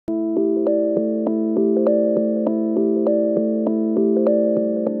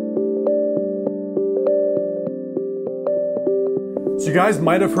You guys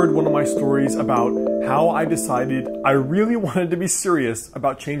might have heard one of my stories about how I decided I really wanted to be serious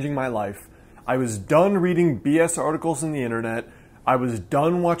about changing my life. I was done reading BS articles on the internet, I was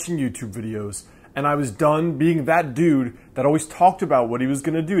done watching YouTube videos, and I was done being that dude that always talked about what he was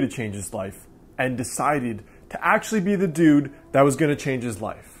going to do to change his life, and decided to actually be the dude that was going to change his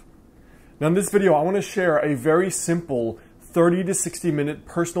life. Now in this video, I want to share a very simple 30 to 60 minute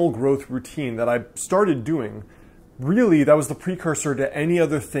personal growth routine that I started doing. Really, that was the precursor to any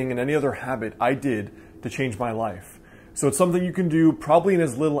other thing and any other habit I did to change my life. So it's something you can do probably in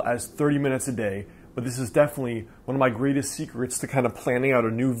as little as 30 minutes a day, but this is definitely one of my greatest secrets to kind of planning out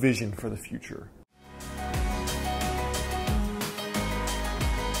a new vision for the future.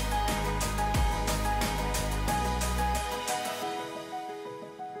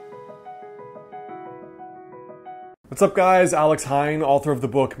 What's up guys, Alex Hine, author of the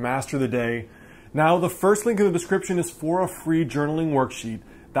book Master the Day. Now the first link in the description is for a free journaling worksheet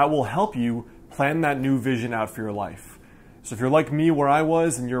that will help you plan that new vision out for your life. So if you're like me where I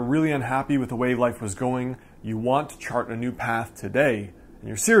was and you're really unhappy with the way life was going, you want to chart a new path today, and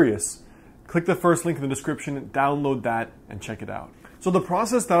you're serious, click the first link in the description, download that, and check it out. So the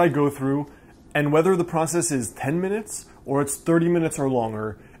process that I go through, and whether the process is 10 minutes or it's 30 minutes or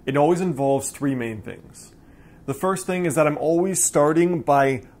longer, it always involves three main things. The first thing is that I'm always starting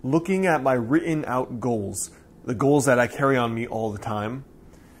by looking at my written out goals, the goals that I carry on me all the time.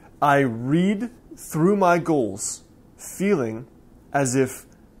 I read through my goals, feeling as if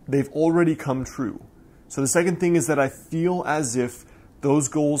they've already come true. So the second thing is that I feel as if those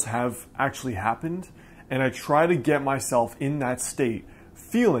goals have actually happened, and I try to get myself in that state,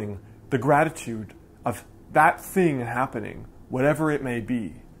 feeling the gratitude of that thing happening, whatever it may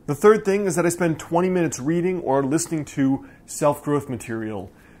be. The third thing is that I spend 20 minutes reading or listening to self-growth material.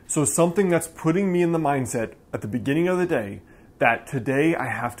 So something that's putting me in the mindset at the beginning of the day that today I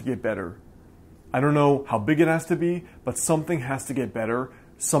have to get better. I don't know how big it has to be, but something has to get better.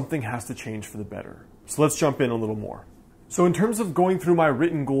 Something has to change for the better. So let's jump in a little more. So in terms of going through my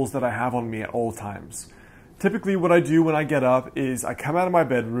written goals that I have on me at all times, typically what I do when I get up is I come out of my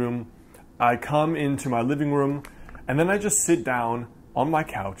bedroom, I come into my living room, and then I just sit down on my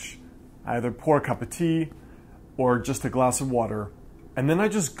couch. I either pour a cup of tea or just a glass of water, and then I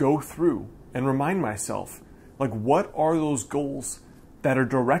just go through and remind myself, like, what are those goals that are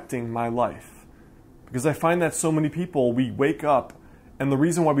directing my life? Because I find that so many people, we wake up, and the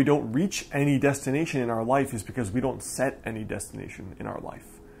reason why we don't reach any destination in our life is because we don't set any destination in our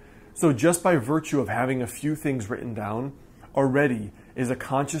life. So just by virtue of having a few things written down already is a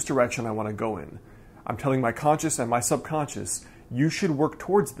conscious direction I want to go in. I'm telling my conscious and my subconscious, you should work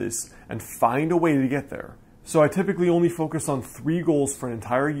towards this and find a way to get there. So I typically only focus on 3 goals for an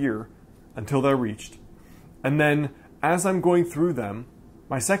entire year until they're reached. And then as I'm going through them,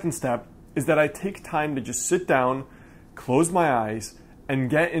 my second step is that I take time to just sit down, close my eyes, and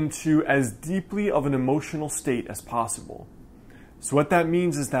get into as deeply of an emotional state as possible. So what that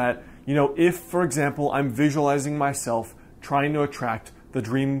means is that, if, for example, I'm visualizing myself trying to attract the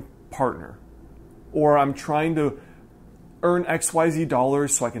dream partner, or I'm trying to earn XYZ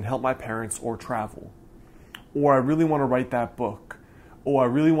dollars so I can help my parents or travel, or I really want to write that book, or I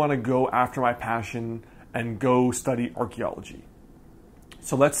really want to go after my passion and go study archaeology.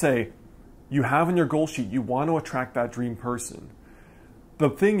 So let's say you have in your goal sheet, you want to attract that dream person.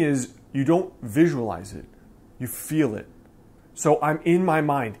 The thing is, you don't visualize it, you feel it. So I'm in my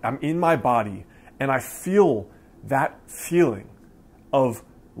mind, I'm in my body, and I feel that feeling of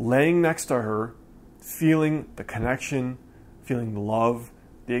laying next to her, feeling the connection, feeling the love,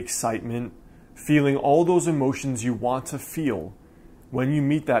 the excitement, feeling all those emotions you want to feel when you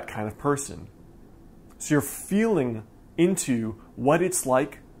meet that kind of person. So you're feeling into what it's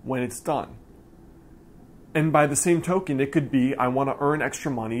like when it's done. And by the same token, it could be, I want to earn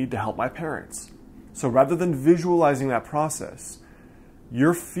extra money to help my parents. So rather than visualizing that process,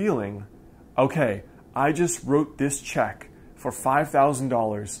 you're feeling, okay, I just wrote this check for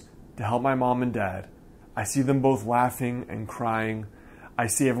 $5,000 to help my mom and dad. I see them both laughing and crying. I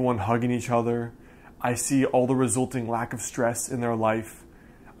see everyone hugging each other. I see all the resulting lack of stress in their life.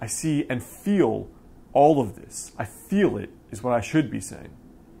 I see and feel all of this. I feel it is what I should be saying.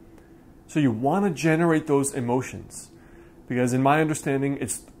 So you want to generate those emotions, because in my understanding,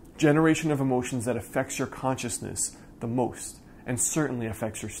 it's generation of emotions that affects your consciousness the most, and certainly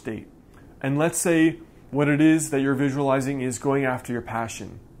affects your state. And let's say what it is that you're visualizing is going after your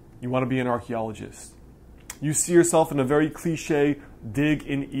passion. You want to be an archaeologist. You see yourself in a very cliche dig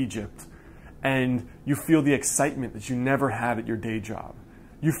in Egypt, and you feel the excitement that you never had at your day job.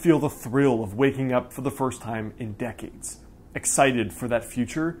 You feel the thrill of waking up for the first time in decades. excited for that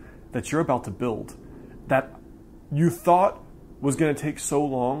future that you're about to build, that you thought was going to take so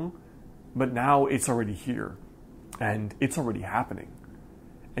long, but now it's already here and it's already happening.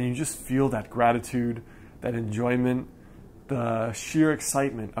 And you just feel that gratitude, that enjoyment, the sheer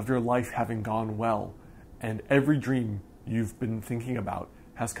excitement of your life having gone well, and every dream you've been thinking about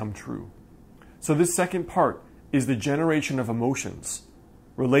has come true. So this second part is the generation of emotions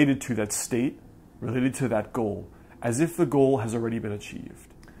related to that state, related to that goal, as if the goal has already been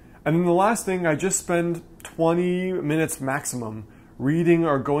achieved. And then the last thing, I just spend 20 minutes maximum reading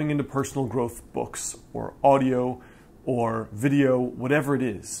or going into personal growth books or audio or video, whatever it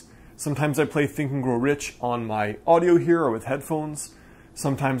is. Sometimes I play Think and Grow Rich on my audio here or with headphones.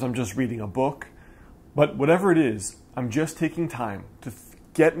 Sometimes I'm just reading a book. But whatever it is, I'm just taking time to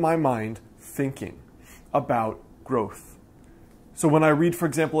get my mind thinking about growth. So when I read, for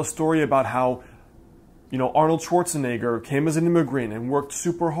example, a story about how Arnold Schwarzenegger came as an immigrant and worked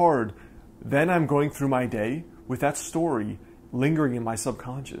super hard, then I'm going through my day with that story lingering in my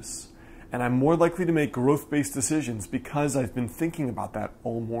subconscious. And I'm more likely to make growth-based decisions because I've been thinking about that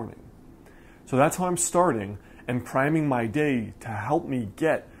all morning. So that's how I'm starting and priming my day to help me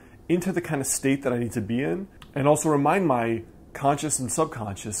get into the kind of state that I need to be in, and also remind my conscious and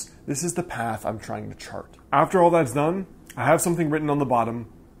subconscious, this is the path I'm trying to chart. After all that's done, I have something written on the bottom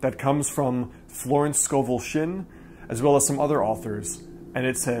that comes from Florence Scovel Shinn, as well as some other authors, and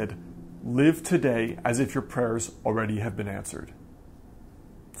it said, "Live today as if your prayers already have been answered."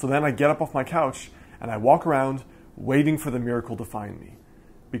 So then I get up off my couch and I walk around waiting for the miracle to find me,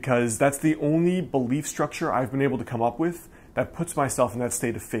 because that's the only belief structure I've been able to come up with that puts myself in that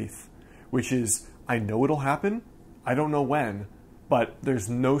state of faith, which is, I know it'll happen, I don't know when, but there's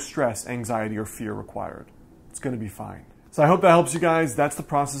no stress, anxiety, or fear required. It's going to be fine. So I hope that helps you guys. That's the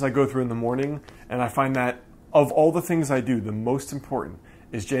process I go through in the morning, and I find that of all the things I do, the most important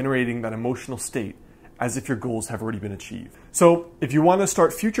is generating that emotional state as if your goals have already been achieved. So if you want to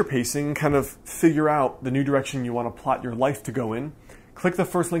start future pacing, kind of figure out the new direction you want to plot your life to go in, click the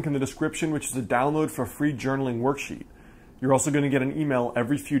first link in the description, which is a download for a free journaling worksheet. You're also going to get an email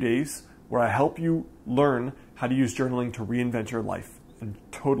every few days where I help you learn how to use journaling to reinvent your life and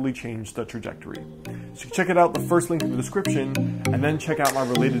totally change the trajectory. So you can check it out, the first link in the description, and then check out my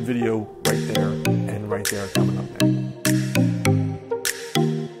related video right there and right there coming up next.